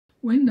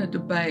When the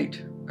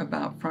debate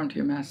about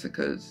frontier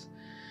massacres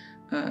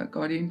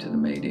got into the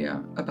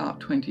media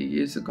about 20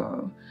 years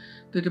ago,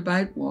 the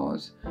debate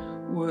was,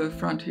 were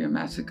frontier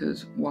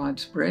massacres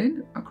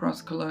widespread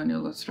across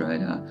colonial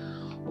Australia,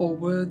 or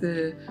were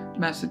there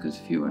massacres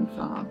few and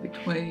far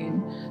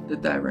between,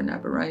 that they were an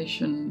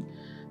aberration,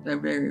 they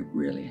very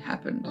rarely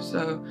happened?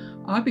 So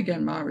I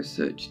began my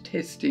research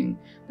testing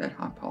that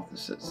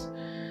hypothesis,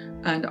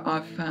 and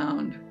I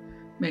found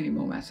many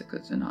more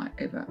massacres than I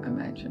ever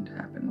imagined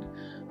happened.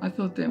 I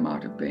thought there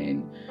might have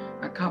been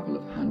a couple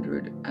of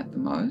hundred at the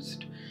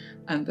most,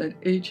 and that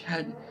each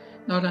had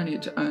not only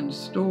its own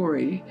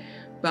story,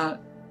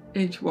 but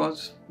each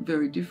was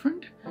very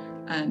different,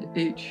 and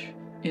each,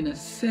 in a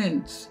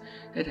sense,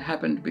 had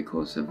happened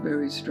because of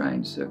very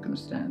strange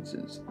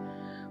circumstances.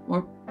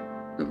 What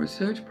the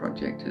research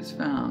project has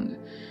found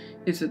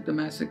is that the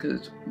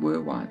massacres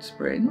were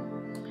widespread,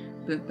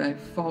 that they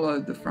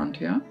followed the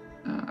frontier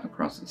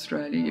across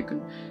Australia. You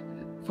can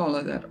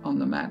follow that on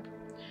the map,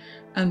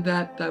 and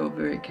that they were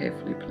very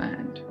carefully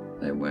planned.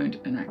 They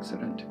weren't an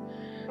accident,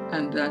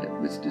 and that it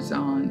was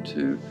designed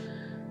to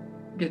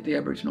get the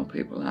Aboriginal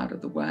people out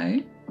of the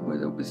way,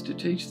 whether it was to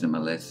teach them a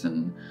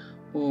lesson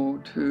or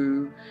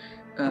to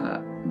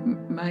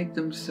make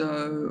them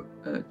so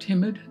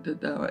timid that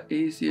they were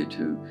easier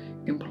to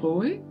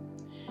employ.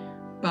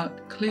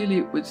 But clearly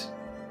it was,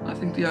 I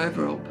think the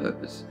overall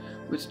purpose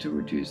was to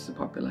reduce the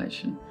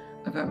population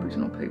of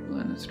Aboriginal people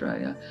in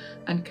Australia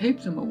and keep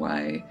them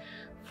away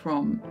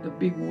from the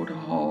big water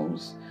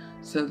holes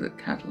so that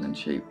cattle and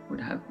sheep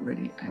would have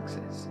ready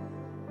access.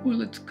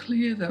 Well, it's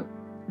clear that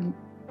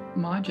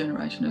my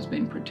generation has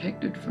been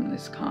protected from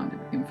this kind of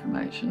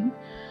information,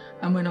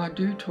 and when I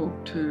do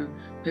talk to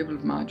people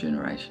of my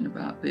generation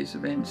about these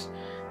events,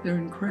 they're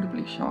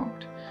incredibly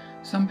shocked.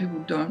 Some people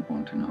don't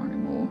want to know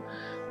anymore,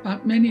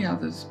 but many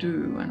others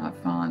do, and I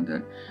find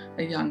that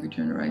a younger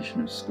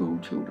generation of school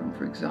children,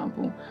 for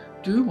example,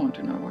 do want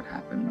to know what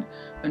happened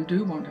and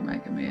do want to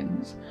make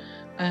amends.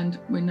 And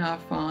we're now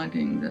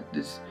finding that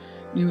this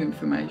new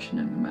information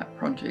in the MAP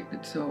project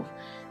itself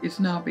is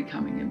now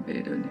becoming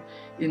embedded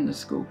in the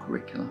school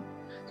curriculum.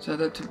 So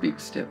that's a big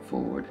step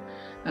forward,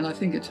 and I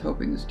think it's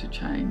helping us to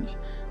change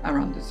our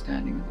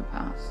understanding of the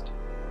past.